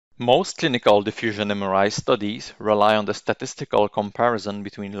Most clinical diffusion MRI studies rely on the statistical comparison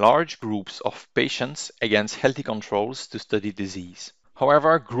between large groups of patients against healthy controls to study disease.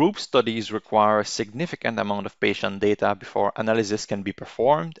 However, group studies require a significant amount of patient data before analysis can be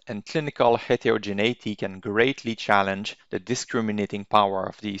performed, and clinical heterogeneity can greatly challenge the discriminating power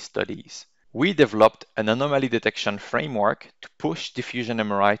of these studies. We developed an anomaly detection framework to push diffusion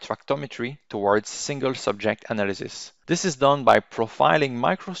MRI tractometry towards single subject analysis. This is done by profiling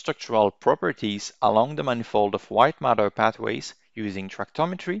microstructural properties along the manifold of white matter pathways using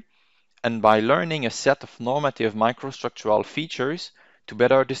tractometry, and by learning a set of normative microstructural features to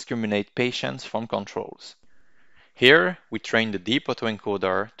better discriminate patients from controls. Here, we train the deep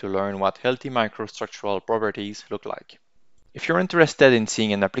autoencoder to learn what healthy microstructural properties look like. If you're interested in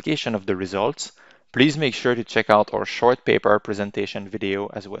seeing an application of the results, please make sure to check out our short paper presentation video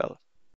as well.